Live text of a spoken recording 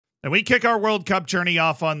And we kick our World Cup journey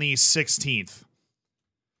off on the 16th.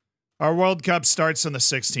 Our World Cup starts on the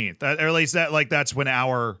 16th. Or at least that's when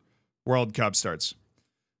our World Cup starts.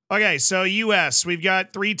 Okay, so US, we've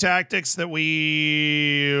got 3 tactics that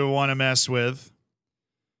we want to mess with.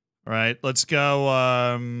 All right, let's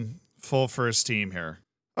go full first team here.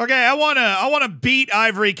 Okay, I want to beat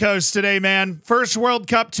Ivory Coast today, man. First World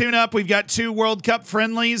Cup tune-up. We've got 2 World Cup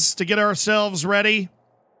friendlies to get ourselves ready.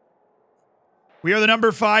 We are the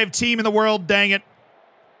number 5 team in the world, dang it.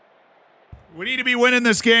 We need to be winning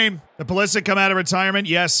this game. Did Pulisic come out of retirement?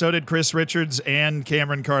 Yes, so did Chris Richards and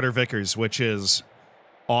Cameron Carter-Vickers, which is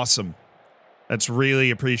awesome. That's really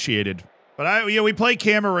appreciated. But we play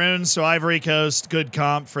Cameroon, so Ivory Coast, good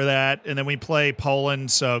comp for that. And then we play Poland,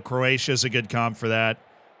 so Croatia's a good comp for that.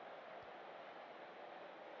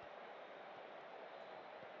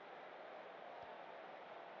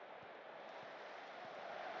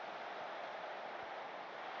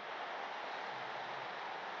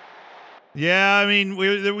 Yeah, I mean,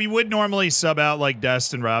 we would normally sub out like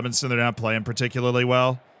Dest and Robinson. They're not playing particularly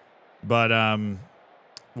well. But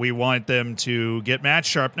we want them to get match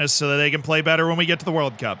sharpness so that they can play better when we get to the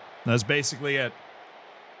World Cup. That's basically it.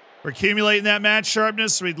 We're accumulating that match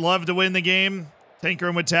sharpness. We'd love to win the game.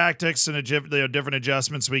 Tinkering with tactics and different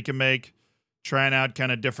adjustments we can make. Trying out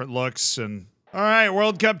kind of different looks. And all right,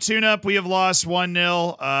 World Cup tune-up. We have lost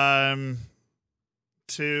 1-0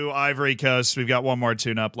 to Ivory Coast. We've got one more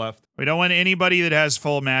tune-up left. We don't want anybody that has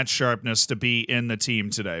full match sharpness to be in the team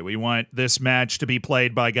today. We want this match to be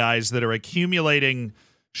played by guys that are accumulating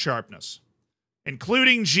sharpness,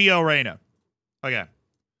 including Gio Reyna. Okay.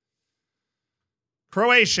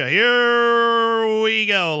 Croatia, here we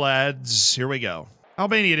go, lads. Here we go.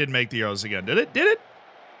 Albania didn't make the Euros again, did it? Did it?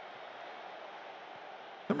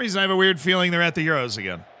 For some reason, I have a weird feeling they're at the Euros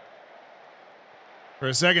again. For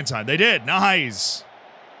a second time. They did. Nice.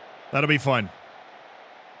 That'll be fun.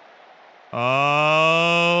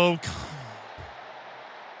 Oh,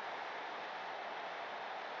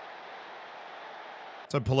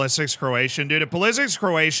 so Pulisic's Croatian. Dude, if Pulisic's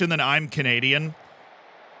Croatian, then I'm Canadian.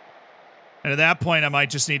 And at that point, I might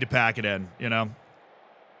just need to pack it in, you know?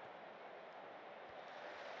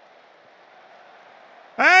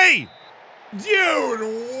 Hey! Dude,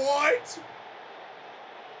 what?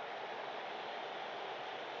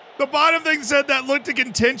 The bottom thing said that looked a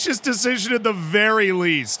contentious decision at the very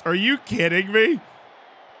least. Are you kidding me?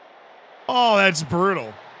 Oh, that's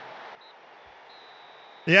brutal.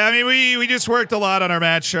 Yeah, I mean, we just worked a lot on our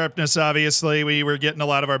match sharpness, obviously. We were getting a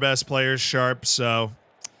lot of our best players sharp, so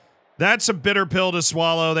that's a bitter pill to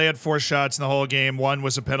swallow. They had 4 shots in the whole game. One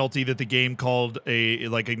was a penalty that the game called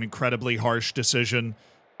an incredibly harsh decision,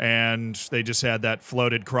 and they just had that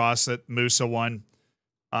floated cross that Musa won.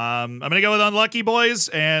 I'm going to go with unlucky, boys,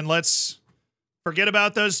 and let's forget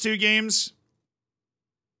about those 2 games.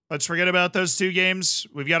 Let's forget about those 2 games.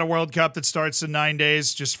 We've got a World Cup that starts in 9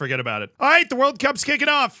 days. Just forget about it. All right, the World Cup's kicking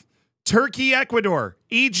off. Turkey, Ecuador,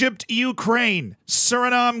 Egypt, Ukraine,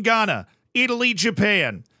 Suriname, Ghana, Italy,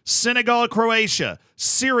 Japan, Senegal, Croatia,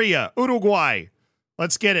 Syria, Uruguay.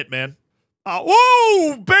 Let's get it, man.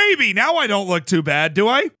 Whoa, baby! Now I don't look too bad, do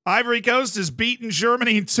I? Ivory Coast has beaten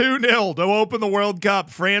Germany 2-0 to open the World Cup.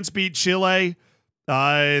 France beat Chile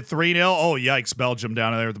 3-0. Oh, yikes, Belgium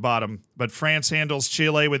down there at the bottom. But France handles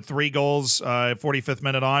Chile with 3 goals, 45th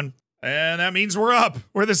minute on. And that means we're up.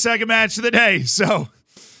 We're the second match of the day, so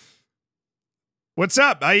what's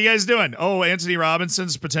up? How you guys doing? Oh, Anthony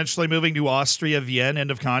Robinson's potentially moving to Austria, Vienna, end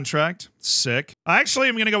of contract. Sick. Actually,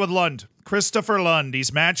 I'm going to go with Lund. Christopher Lund.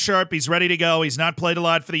 He's match sharp. He's ready to go. He's not played a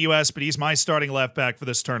lot for the U.S., but he's my starting left back for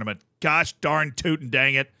this tournament. Gosh darn tootin'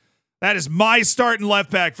 dang it. That is my starting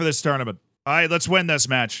left back for this tournament. All right, let's win this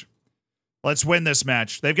match. Let's win this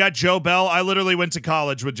match. They've got Joe Bell. I literally went to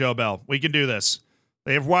college with Joe Bell. We can do this.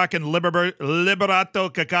 They have Joaquin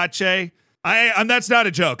Liberato Cacace. That's not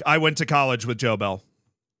a joke. I went to college with Joe Bell.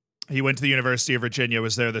 He went to the University of Virginia,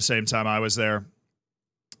 was there the same time I was there.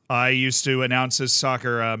 I used to announce his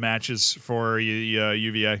soccer matches for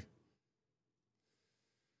UVA.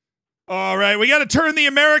 All right, we got to turn the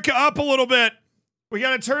America up a little bit. We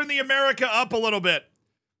got to turn the America up a little bit.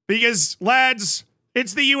 Because, lads,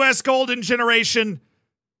 it's the U.S. Golden Generation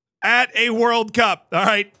at a World Cup. All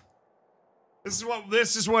right.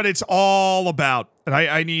 This is what it's all about. And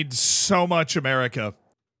I need so much America.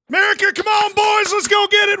 America, come on, boys. Let's go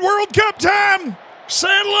get it. World Cup time.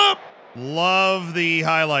 Saddle up. Love the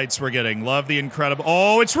highlights we're getting. Love the incredible.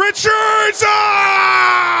 Oh, it's Richards.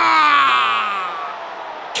 Ah!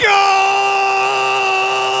 Go!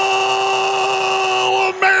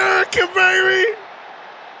 America, baby.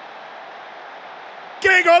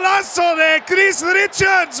 golazo de Chris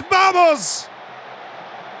Richards! ¡Vamos!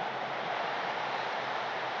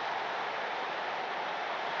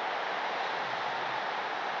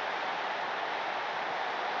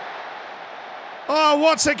 Oh,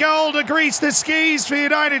 what a goal to grease the skis for the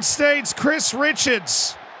United States. Chris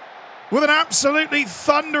Richards with an absolutely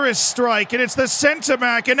thunderous strike, and it's the centre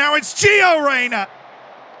back, and now it's Gio Reyna.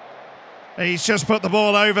 He's just put the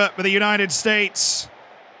ball over for the United States.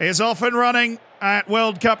 He's off and running at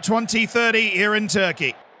World Cup 2030 here in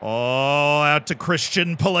Turkey. Oh, out to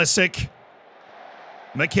Christian Pulisic.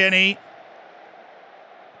 McKennie.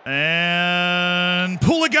 And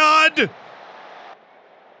Pulagad.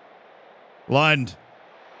 Lund.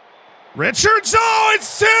 Richards. Oh,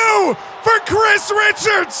 it's 2 for Chris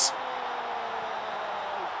Richards.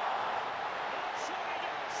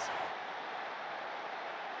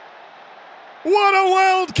 What a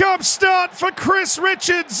World Cup start for Chris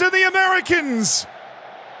Richards and the Americans.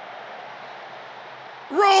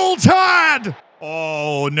 Roll Tide.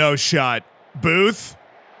 Oh, no shot. Booth.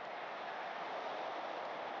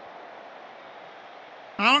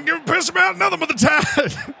 I don't give a piss about nothing but the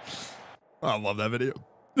Tide. I love that video.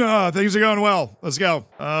 Oh, things are going well. Let's go.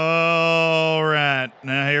 All right.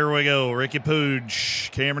 Now here we go. Ricky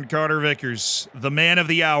Pooge, Cameron Carter-Vickers, the man of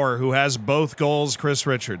the hour who has both goals, Chris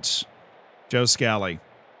Richards. Joe Scally.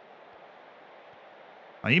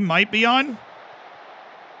 He might be on.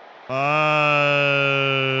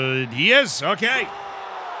 He is. Okay.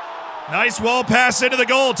 Nice wall pass into the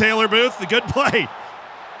goal, Taylor Booth. A good play.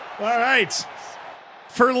 All right.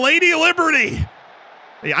 For Lady Liberty.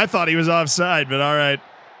 Yeah, I thought he was offside, but all right.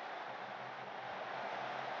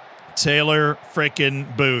 Taylor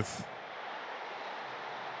frickin' Booth.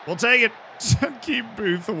 We'll take it. Keep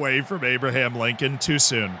Booth away from Abraham Lincoln too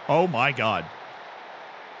soon. Oh, my God.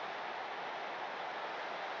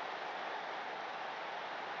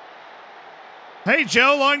 Hey,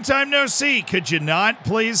 Joe, long time no see. Could you not,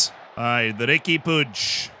 please? All right, the Ricky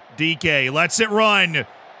Puig. DK lets it run.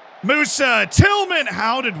 Musa, Tillman.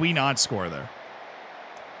 How did we not score there?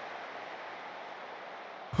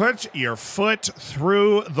 Put your foot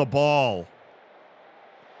through the ball.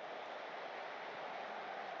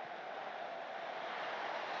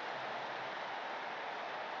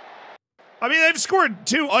 I mean, they've scored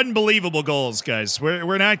 2 unbelievable goals, guys.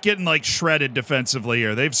 We're not getting, like, shredded defensively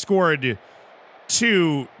here. They've scored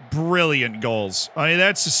 2 brilliant goals. I mean,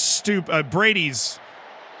 that's a stupid...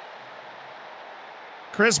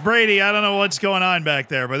 Chris Brady, I don't know what's going on back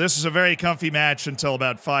there, but this was a very comfy match until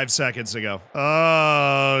about 5 seconds ago.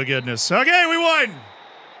 Oh, goodness. Okay, we won.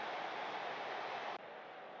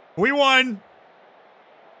 We won.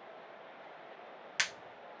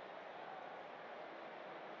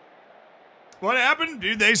 What happened?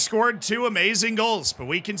 Dude, they scored 2 amazing goals, but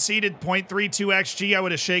we conceded 0.32 XG. I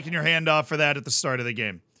would have shaken your hand off for that at the start of the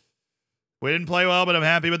game. We didn't play well, but I'm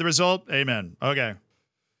happy with the result. Amen. Okay.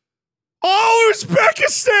 Oh,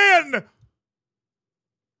 Uzbekistan!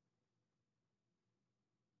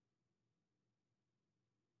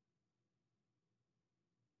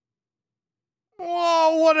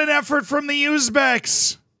 Whoa, what an effort from the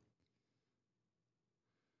Uzbeks.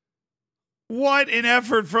 What an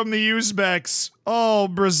effort from the Uzbeks. Oh,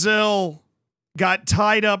 Brazil got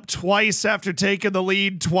tied up twice after taking the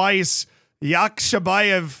lead twice.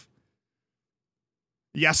 Yakshabayev.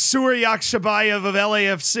 Yasur Yakshabayev of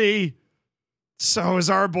LAFC. So is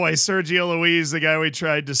our boy, Sergio Luis, the guy we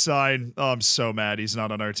tried to sign. Oh, I'm so mad he's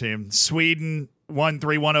not on our team. Sweden won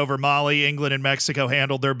 3-1 over Mali. England and Mexico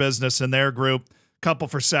handled their business in their group. Couple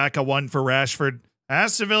for Saka, 1 for Rashford.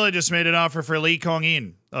 Aston Villa just made an offer for Lee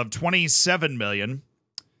Kong-in of $27 million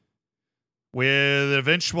with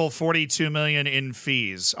eventual $42 million in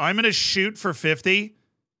fees. I'm going to shoot for 50.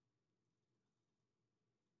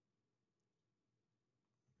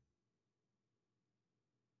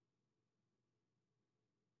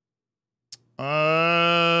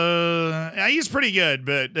 He's pretty good,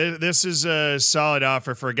 but this is a solid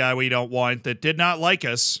offer for a guy we don't want that did not like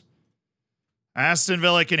us. Aston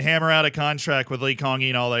Villa can hammer out a contract with Lee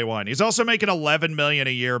Kong-in all they want. He's also making $11 million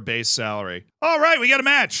a year base salary. All right, we got a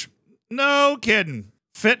match. No kidding.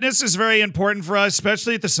 Fitness is very important for us,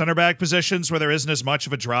 especially at the center back positions where there isn't as much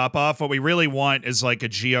of a drop off. What we really want is like a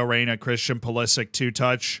Gio Reyna, Christian Pulisic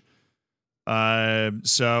 2-touch.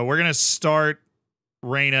 So we're gonna start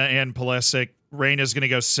Reyna and Pulisic. Reyna's going to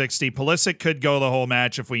go 60. Pulisic could go the whole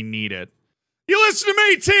match if we need it. You listen to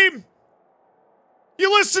me, team! You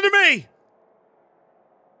listen to me!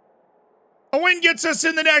 A win gets us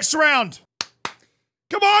in the next round.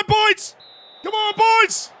 Come on, boys! Come on,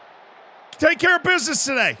 boys! Take care of business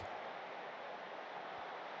today.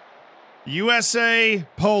 USA,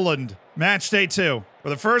 Poland, match day 2. For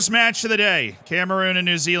the first match of the day, Cameroon and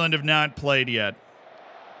New Zealand have not played yet.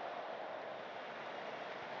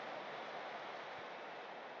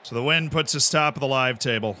 So the win puts us top of the live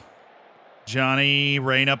table. Johnny,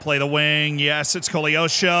 Reyna play the wing. Yes, it's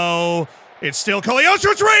Koleosho. It's still Koleosho.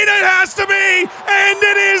 It's Reyna. It has to be. And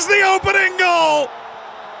it is the opening goal.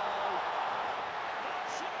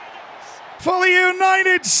 For the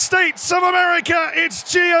United States of America, it's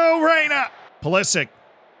Gio Reyna. Pulisic.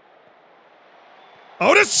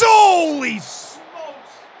 Otis, holy smokes.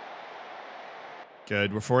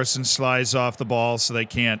 Good, we're forcing slides off the ball so they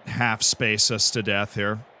can't half space us to death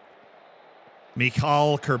here.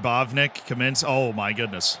 Michal Kerbovnik commence. Oh my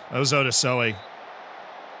goodness, that was Otisoe.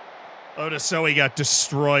 Otisoe got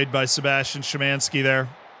destroyed by Sebastian Szymanski there.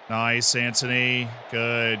 Nice, Anthony.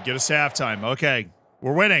 Good, get us halftime. Okay,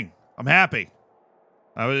 we're winning. I'm happy.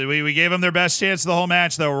 We gave them their best chance of the whole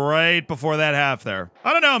match, though, right before that half there.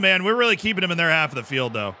 I don't know, man. We're really keeping them in their half of the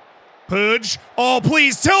field, though. Pooch. Oh,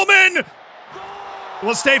 please, Tillman!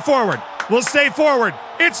 We'll stay forward. We'll stay forward.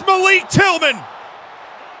 It's Malik Tillman!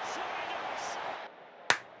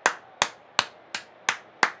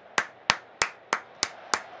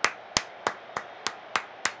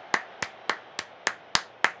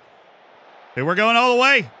 Hey, we're going all the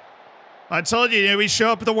way. I told you, we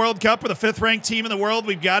show up at the World Cup. We're the 5th-ranked team in the world.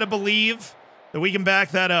 We've got to believe that we can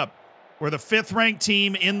back that up. We're the 5th-ranked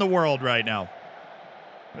team in the world right now.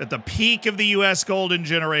 At the peak of the U.S. golden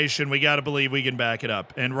generation, we got to believe we can back it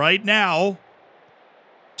up. And right now,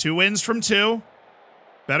 2 wins from 2.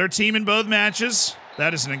 Better team in both matches.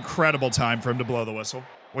 That is an incredible time for him to blow the whistle.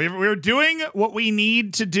 We're doing what we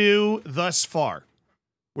need to do thus far.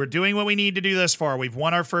 We're doing what we need to do thus far. We've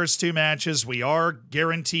won our first 2 matches. We are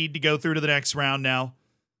guaranteed to go through to the next round now,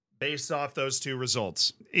 based off those 2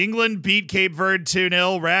 results. England beat Cape Verde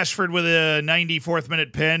 2-0. Rashford with a 94th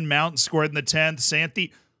minute pin. Mount scored in the 10th.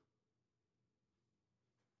 Santi.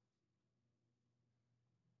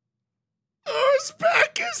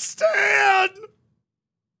 Uzbekistan!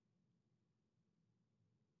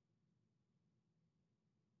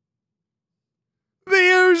 The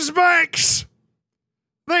Uzbeks!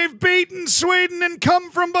 They've beaten Sweden and come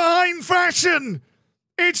from behind fashion.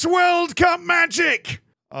 It's World Cup magic.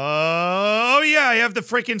 Oh, yeah, I have the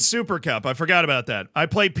freaking Super Cup. I forgot about that. I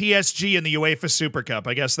play PSG in the UEFA Super Cup.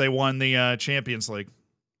 I guess they won the Champions League.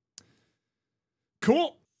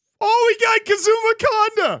 Cool. Oh, we got Kazuma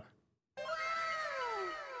Kanda.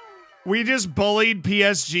 We just bullied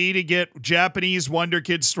PSG to get Japanese Wonder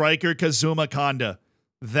Kid striker Kazuma Kanda.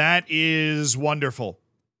 That is wonderful.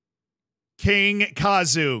 King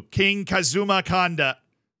Kazuma Kanda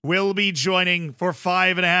will be joining for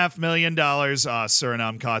 $5.5 million.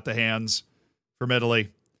 Suriname caught the hands from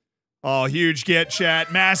Italy. Oh, huge get,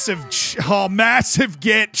 chat. Massive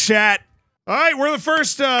get, chat. All right, we're the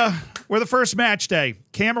first match day.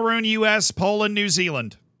 Cameroon, US, Poland, New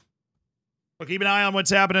Zealand. We'll keep an eye on what's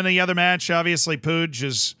happening in the other match. Obviously, Pooj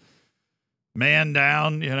is man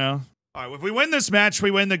down, you know. All right, if we win this match,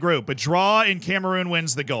 we win the group. A draw in Cameroon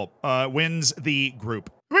wins the group. Wins the group.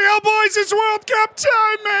 Here we go, boys. It's World Cup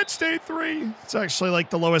time. Match day 3. It's actually like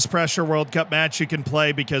the lowest pressure World Cup match you can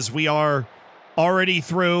play because we are already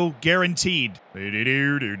through, guaranteed. Oh,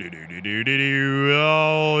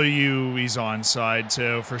 he's onside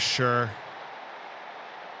too, for sure.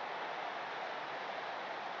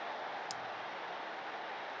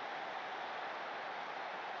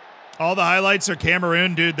 All the highlights are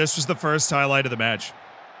Cameroon, dude. This was the first highlight of the match.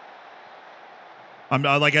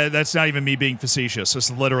 That's not even me being facetious. This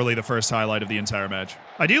is literally the first highlight of the entire match.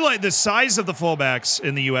 I do like the size of the fullbacks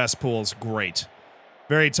in the U.S. pools. Great.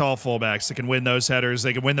 Very tall fullbacks that can win those headers.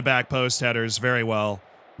 They can win the back post headers very well.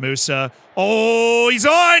 Musa. Oh, he's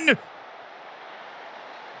on!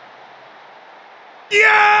 Yes!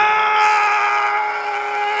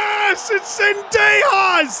 It's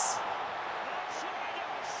Zendejas!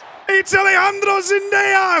 It's Alejandro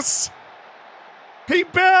Zendejas! He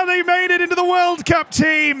barely made it into the World Cup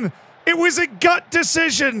team. It was a gut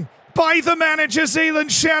decision by the manager,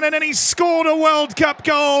 Zealand Shannon, and he scored a World Cup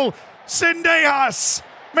goal. Zendejas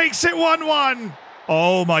makes it 1-1.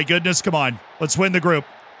 Oh my goodness, come on. Let's win the group.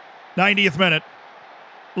 90th minute.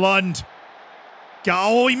 Lund.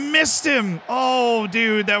 Oh, he missed him. Oh,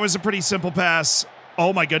 dude, that was a pretty simple pass.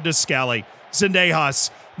 Oh my goodness, Scally. Zendejas.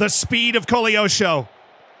 The speed of Koleosho.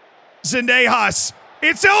 Zendejas.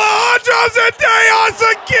 It's Alejandro Zendejas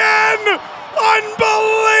again!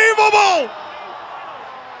 Unbelievable!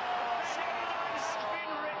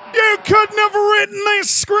 You couldn't have written this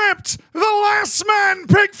script! The last man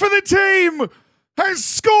picked for the team has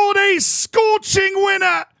scored a scorching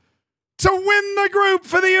winner to win the group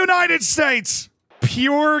for the United States.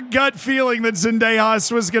 Pure gut feeling that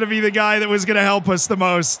Zendejas was going to be the guy that was going to help us the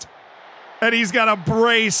most. And he's got a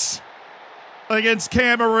brace against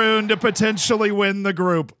Cameroon to potentially win the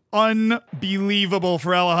group. Unbelievable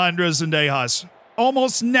for Alejandro Zendejas.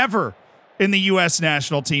 Almost never in the U.S.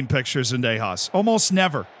 national team picture, Zendejas. Almost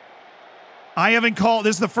never. I haven't called.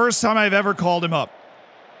 This is the first time I've ever called him up.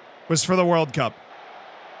 Was for the World Cup.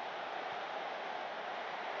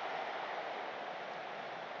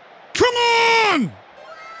 Come on!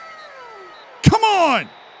 Come on!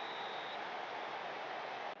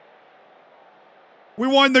 We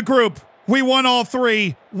won the group. We won all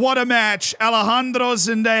three. What a match. Alejandro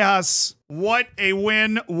Zendejas. What a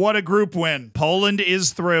win. What a group win. Poland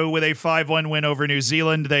is through with a 5-1 win over New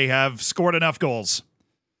Zealand. They have scored enough goals.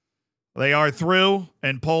 They are through,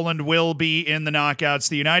 and Poland will be in the knockouts.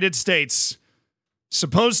 The United States,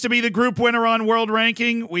 supposed to be the group winner on world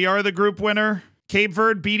ranking. We are the group winner. Cape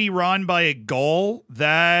Verde beat Iran by a goal.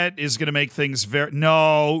 That is going to make things very...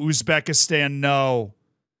 No, Uzbekistan, no.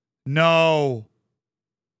 No.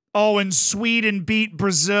 Oh, and Sweden beat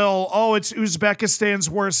Brazil. Oh, it's Uzbekistan's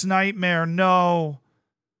worst nightmare. No.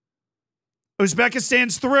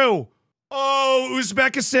 Uzbekistan's through. Oh,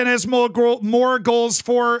 Uzbekistan has more goals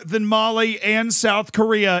for than Mali and South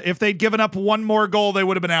Korea. If they'd given up one more goal, they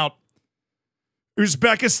would have been out.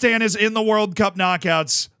 Uzbekistan is in the World Cup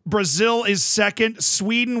knockouts. Brazil is second.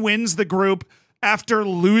 Sweden wins the group after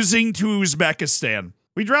losing to Uzbekistan.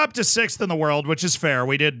 We dropped to 6th in the world, which is fair.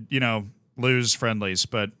 We did, you know, lose friendlies,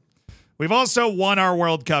 but we've also won our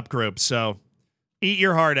World Cup group, so eat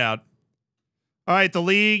your heart out. All right, the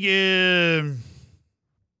league is...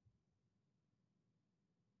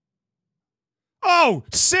 Oh,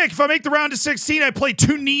 sick. If I make the round to 16, I play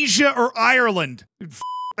Tunisia or Ireland. Dude, f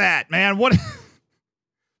that, man. What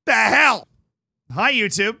the hell? Hi,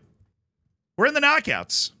 YouTube. We're in the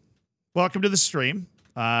knockouts. Welcome to the stream.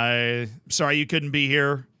 Sorry you couldn't be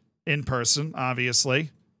here in person, obviously.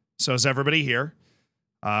 So is everybody here.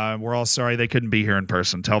 We're all sorry they couldn't be here in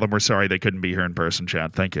person. Tell them we're sorry they couldn't be here in person,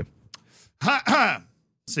 Chad. Thank you.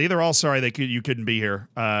 See, they're all sorry you couldn't be here.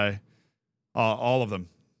 All of them.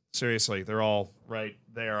 Seriously, they're all right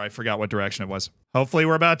there. I forgot what direction it was. Hopefully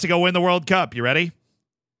we're about to go win the World Cup. You ready?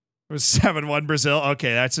 It was 7-1 Brazil.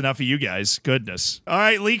 Okay, that's enough of you guys. Goodness. All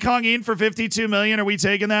right, Lee Kong-in for 52 million. Are we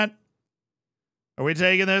taking that? Are we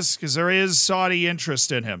taking this? Because there is Saudi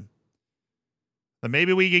interest in him. Then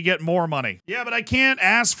maybe we could get more money. Yeah, but I can't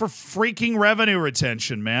ask for freaking revenue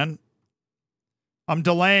retention, man. I'm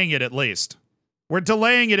delaying it at least. We're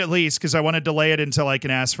delaying it at least because I want to delay it until I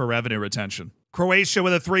can ask for revenue retention. Croatia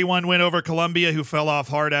with a 3-1 win over Colombia, who fell off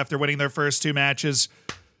hard after winning their first 2 matches.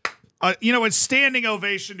 You know, a standing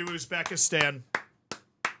ovation to Uzbekistan.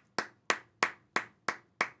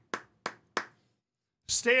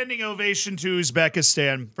 Standing ovation to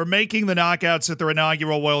Uzbekistan for making the knockouts at their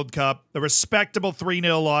inaugural World Cup. The respectable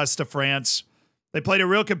 3-0 loss to France. They played a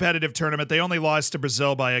real competitive tournament. They only lost to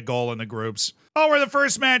Brazil by a goal in the groups. Oh, we're the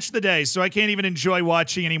first match of the day, so I can't even enjoy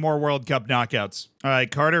watching any more World Cup knockouts. All right,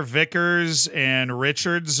 Carter Vickers and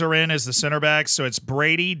Richards are in as the center backs. So it's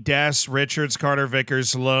Brady, Dess, Richards, Carter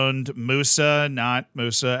Vickers, Lund, Musa, not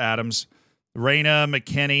Musa, Adams, Reyna,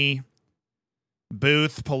 McKinney,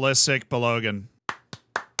 Booth, Pulisic, Balogun.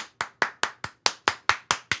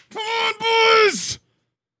 Come on, boys!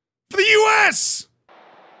 For the U.S.!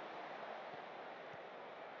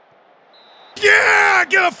 Yeah!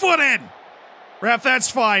 Get a foot in! Ref, that's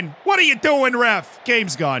fine. What are you doing, ref?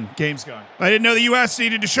 Game's gone. Game's gone. I didn't know the U.S.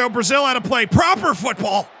 needed to show Brazil how to play proper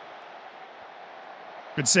football.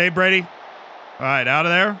 Good save, Brady. All right, out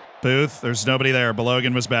of there. Booth, there's nobody there.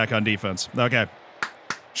 Balogun was back on defense. Okay.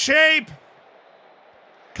 Shape.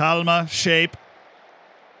 Calma, shape.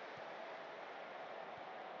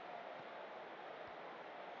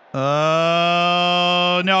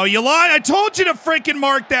 No, you lied. I told you to freaking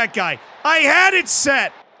mark that guy. I had it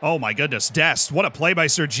set. Oh my goodness, Dest. What a play by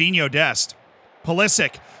Serginho Dest.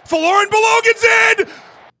 Pulisic. Faloran Balogun's in!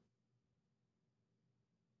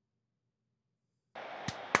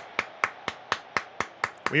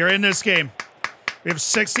 We are in this game. We have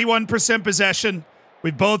 61% possession.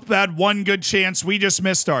 We've both had one good chance. We just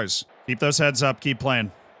missed ours. Keep those heads up. Keep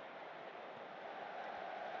playing.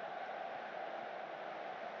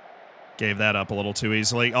 Gave that up a little too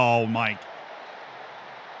easily. Oh, Mike.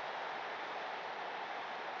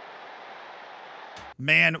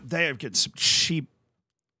 Man, they have getting some cheap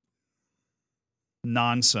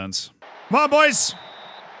nonsense. Come on, boys.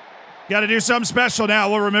 Got to do something special now.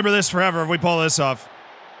 We'll remember this forever if we pull this off.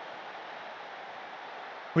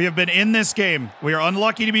 We have been in this game. We are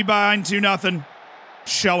unlucky to be behind 2-0.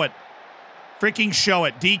 Show it. Freaking show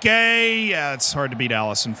it. DK. Yeah, it's hard to beat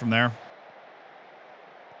Allison from there.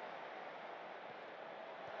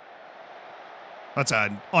 That's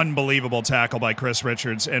an unbelievable tackle by Chris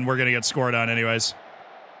Richards, and we're going to get scored on anyways.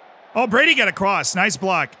 Oh, Brady got across. Nice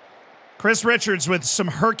block. Chris Richards with some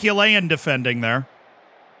Herculean defending there.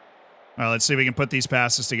 All right, let's see if we can put these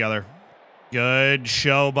passes together. Good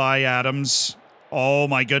show by Adams. Oh,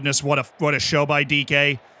 my goodness. What a show by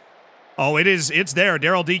DK. Oh, it's there.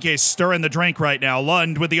 Daryl DK's stirring the drink right now.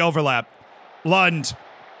 Lund with the overlap. Lund.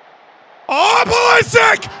 Oh,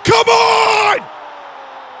 Pulisic! Come on!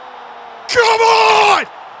 Come on!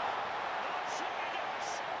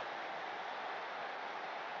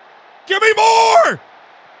 Give me more!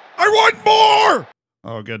 I want more!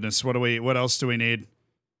 Oh, goodness. What else do we need?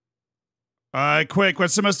 Quick,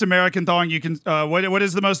 what's the most American song you can, what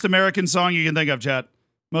is the most American song you can think of, chat?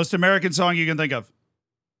 Most American song you can think of.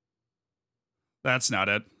 That's not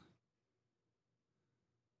it.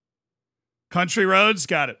 Country Roads,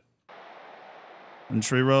 got it.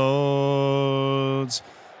 Country Roads,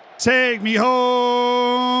 take me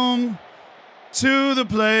home to the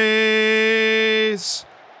place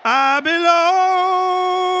I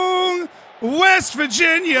belong, West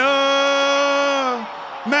Virginia,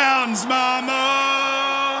 mountains,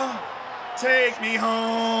 mama, take me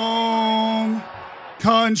home,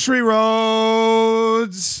 country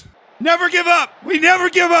roads. Never give up. We never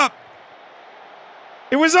give up.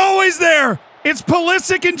 It was always there. It's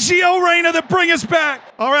Pulisic and Gio Reyna that bring us back.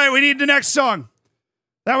 All right, we need the next song.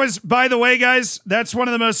 That was, by the way, guys, that's one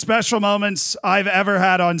of the most special moments I've ever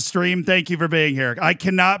had on stream. Thank you for being here. I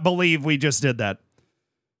cannot believe we just did that.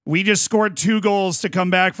 We just scored 2 goals to come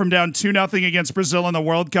back from down 2-0 against Brazil in the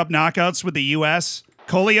World Cup knockouts with the U.S.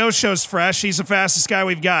 Koleosho's fresh. He's the fastest guy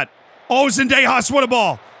we've got. Oh, Zendejas, what a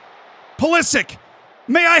ball. Pulisic.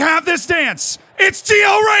 May I have this dance? It's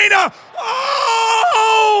Gio Reyna!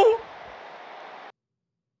 Oh!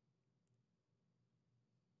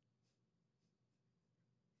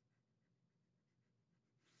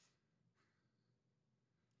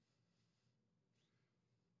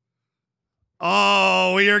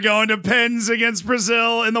 Oh, we are going to pens against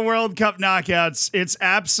Brazil in the World Cup knockouts. It's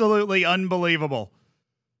absolutely unbelievable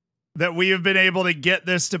that we have been able to get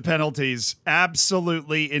this to penalties.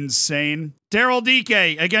 Absolutely insane. Daryl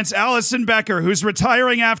DK against Allison Becker, who's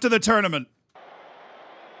retiring after the tournament.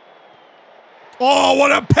 Oh,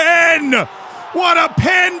 what a pen! What a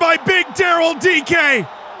pen by big Daryl DK!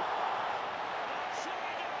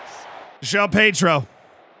 João Pedro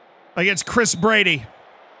against Chris Brady.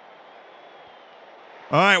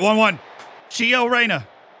 All right, 1-1. Gio Reyna,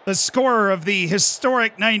 the scorer of the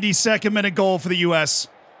historic 92nd minute goal for the U.S.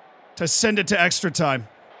 to send it to extra time.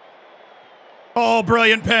 Oh,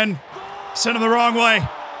 brilliant pen. Sent him the wrong way.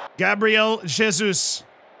 Gabriel Jesus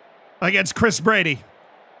against Chris Brady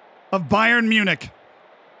of Bayern Munich.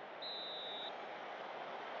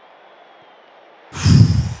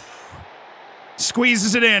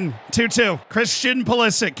 Squeezes it in. 2-2. Christian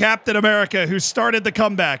Pulisic, Captain America, who started the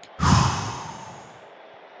comeback.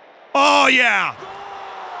 Oh, yeah.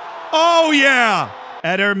 Oh, yeah.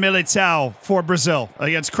 Eder Militao for Brazil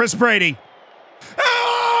against Chris Brady.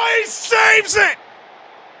 Oh, he saves it.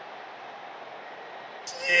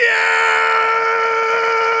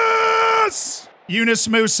 Yes! Yunus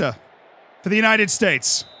Musa for the United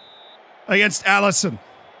States against Allison.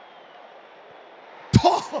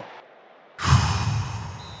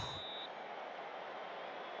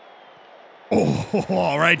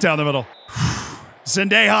 Oh, right down the middle.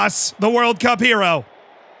 Zendejas, the World Cup hero,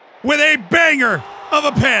 with a banger of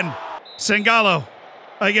a pen. Sangalo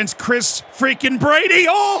against Chris freaking Brady.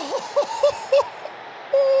 Oh!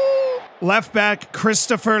 Left back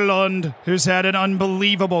Christopher Lund, who's had an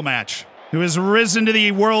unbelievable match, who has risen to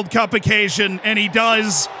the World Cup occasion, and he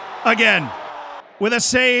does again. With a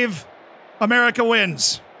save, America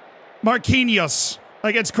wins. Marquinhos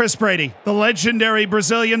against Chris Brady, the legendary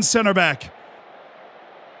Brazilian center back,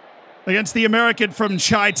 against the American from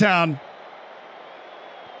Chi-Town.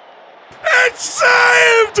 It's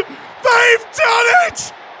saved! They've done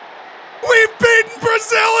it! We've beaten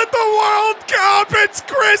Brazil at the World Cup! It's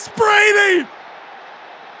Chris Brady!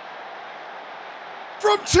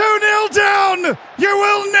 From 2-0 down, you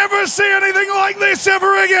will never see anything like this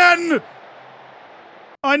ever again!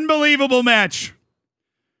 Unbelievable match.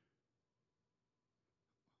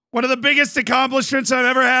 One of the biggest accomplishments I've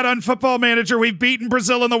ever had on Football Manager. We've beaten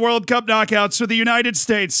Brazil in the World Cup knockouts with the United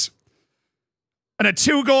States. And a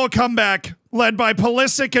 2-goal comeback led by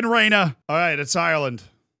Pulisic and Reyna. All right, it's Ireland.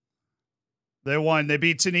 They won. They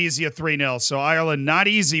beat Tunisia 3-0. So Ireland, not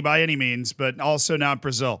easy by any means, but also not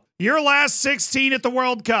Brazil. Your last 16 at the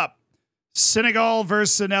World Cup. Senegal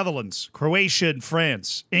versus the Netherlands. Croatia and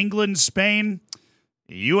France. England, Spain.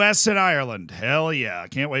 U.S. and Ireland. Hell yeah.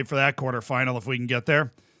 Can't wait for that quarterfinal if we can get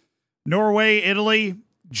there. Norway, Italy.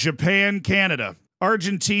 Japan, Canada.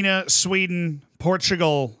 Argentina, Sweden,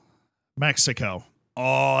 Portugal, Mexico.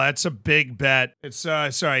 Oh, that's a big bet. It's,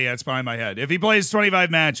 sorry, yeah, it's behind my head. If he plays 25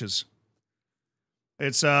 matches,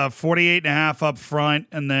 it's 48.5 up front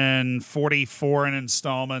and then 44 in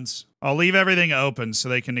installments. I'll leave everything open so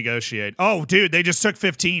they can negotiate. Oh, dude, they just took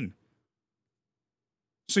 15.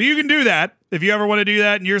 So you can do that if you ever want to do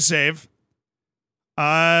that in your save.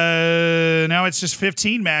 Now it's just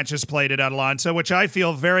 15 matches played at Atalanta, which I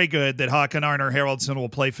feel very good that Håkon Arner Haraldsson will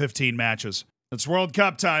play 15 matches. It's World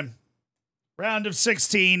Cup time. Round of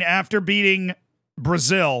 16 after beating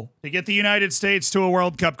Brazil to get the United States to a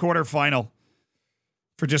World Cup quarterfinal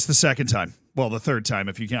for just the second time. Well, the third time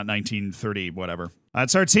if you count 1930, whatever.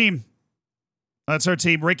 That's our team. That's our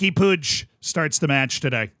team. Ricky Puig starts the match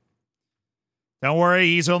today. Don't worry,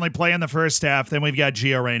 he's only playing the first half. Then we've got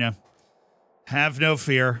Gio Reyna. Have no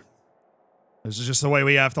fear. This is just the way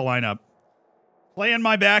we have to line up. Playing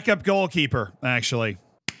my backup goalkeeper, actually.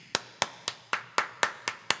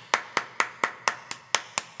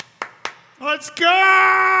 Let's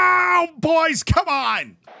go! Boys, come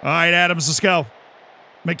on! All right, Adams, let's go.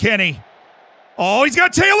 McKinney. Oh, he's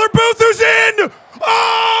got Taylor Booth who's in!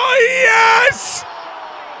 Oh, yes!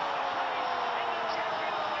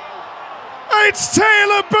 It's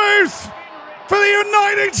Taylor Booth for the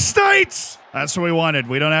United States! That's what we wanted.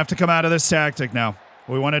 We don't have to come out of this tactic now.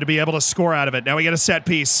 We wanted to be able to score out of it. Now we get a set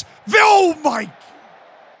piece. Oh, my...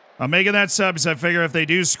 I'm making that sub because I figure if they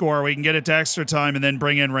do score, we can get it to extra time and then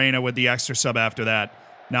bring in Reyna with the extra sub after that.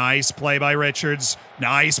 Nice play by Richards.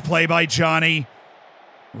 Nice play by Johnny.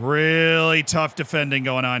 Really tough defending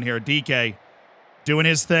going on here. DK doing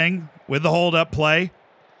his thing with the hold-up play.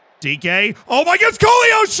 DK. Oh, my God,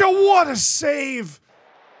 Koleosha! What a save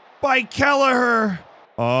by Kelleher.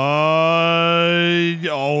 Oh,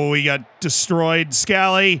 he got destroyed.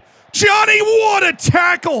 Scally. Johnny, what a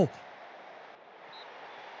tackle!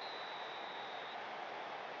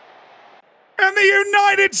 And the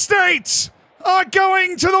United States are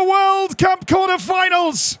going to the World Cup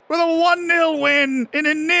quarterfinals with a 1-0 win in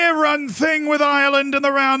a near-run thing with Ireland in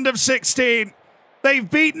the round of 16. They've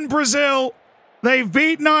beaten Brazil. They've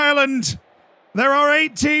beaten Ireland. There are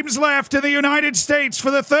 8 teams left, and the United States,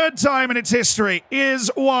 for the third time in its history,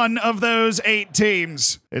 is one of those 8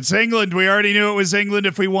 teams. It's England. We already knew it was England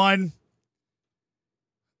if we won.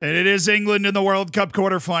 And it is England in the World Cup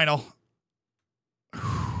quarterfinal.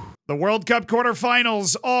 The World Cup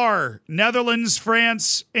quarterfinals are Netherlands,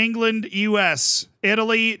 France, England, US,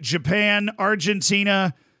 Italy, Japan,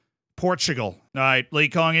 Argentina, Portugal. All right, Lee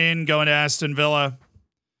Kong-in going to Aston Villa.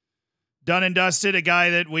 Done and dusted, a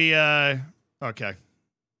guy that we, okay.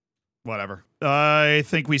 Whatever. I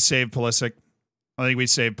think we saved Pulisic.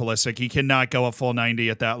 He cannot go a full 90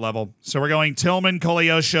 at that level. So we're going Tillman,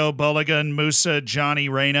 Koleosho, Boligan, Musa, Johnny,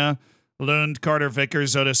 Reyna, Lund, Carter,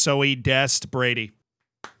 Vickers, Odasoe, Dest, Brady.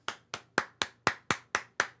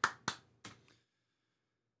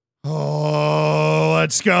 Oh,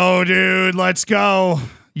 let's go, dude. Let's go.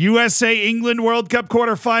 USA England World Cup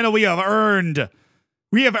quarterfinal. We have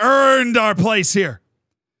earned our place here.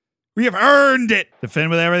 We have earned it.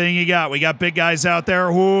 Defend with everything you got. We got big guys out there.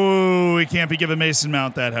 Ooh, we can't be giving Mason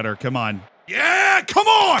Mount that header. Come on. Yeah, come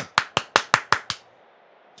on. That's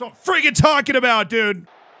what I'm freaking talking about, dude.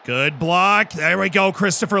 Good block. There we go,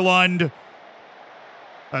 Christopher Lund.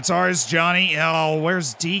 That's ours, Johnny. Oh,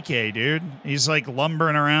 where's DK, dude? He's like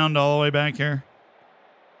lumbering around all the way back here.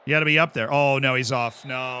 You got to be up there. Oh, no, he's off.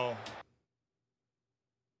 No.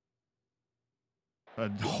 A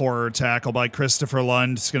horror tackle by Christopher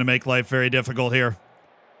Lund. It's going to make life very difficult here.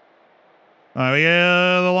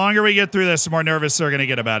 The longer we get through this, the more nervous they're going to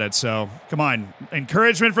get about it. So, come on.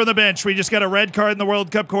 Encouragement from the bench. We just got a red card in the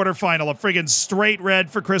World Cup quarterfinal. A friggin' straight red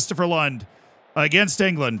for Christopher Lund against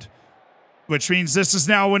England. Which means this is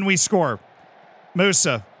now when we score.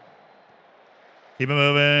 Musa. Keep it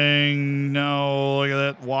moving. No, look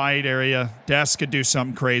at that wide area. Des could do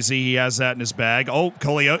something crazy. He has that in his bag. Oh,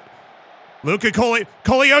 Koleosho.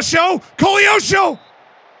 Koleosho!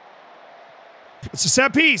 It's a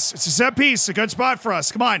set piece. It's a set piece. A good spot for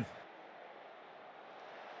us. Come on.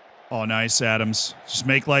 Oh, nice, Adams. Just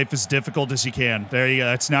make life as difficult as you can. There you go.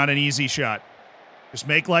 That's not an easy shot. Just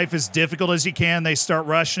make life as difficult as you can. They start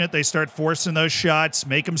rushing it. They start forcing those shots.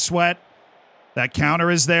 Make them sweat. That counter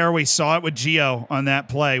is there. We saw it with Gio on that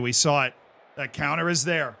play. We saw it. That counter is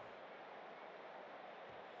there.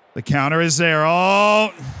 The counter is there.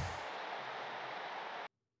 Oh.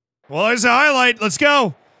 Well, there's a highlight. Let's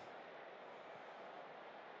go.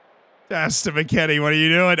 Pass to McKenny. What are you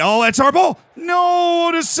doing? Oh, that's our ball.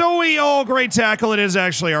 No, to Zoe. Oh, great tackle. It is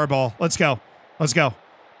actually our ball. Let's go. Let's go.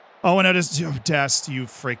 Oh, and it is Dest, you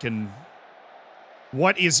freaking.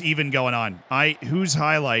 What is even going on? Whose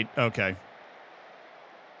highlight? Okay.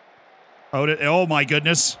 Oh my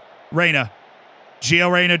goodness. Reyna.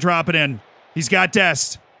 Gio Reyna dropping in. He's got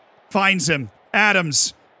Dest. Finds him.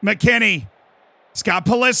 Adams. McKinney. He's got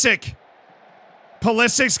Pulisic.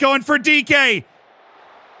 Pulisic's going for DK.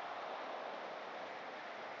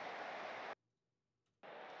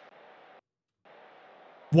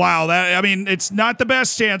 Wow, I mean, it's not the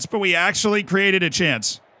best chance, but we actually created a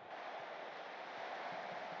chance.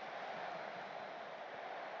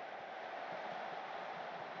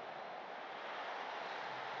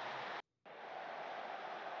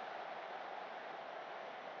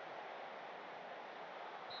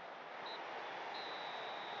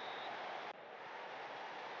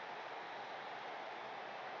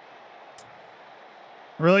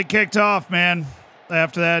 Really kicked off, man.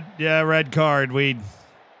 After that, red card,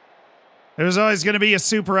 there was always going to be a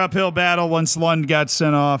super uphill battle once Lund got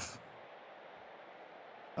sent off.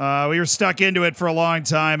 We were stuck into it for a long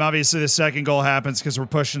time. Obviously, the second goal happens because we're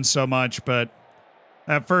pushing so much, but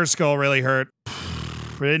that first goal really hurt.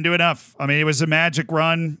 We didn't do enough. I mean, it was a magic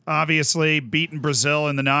run. Obviously, beating Brazil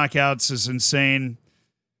in the knockouts is insane.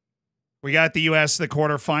 We got the U.S. to the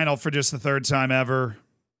quarterfinal for just the third time ever.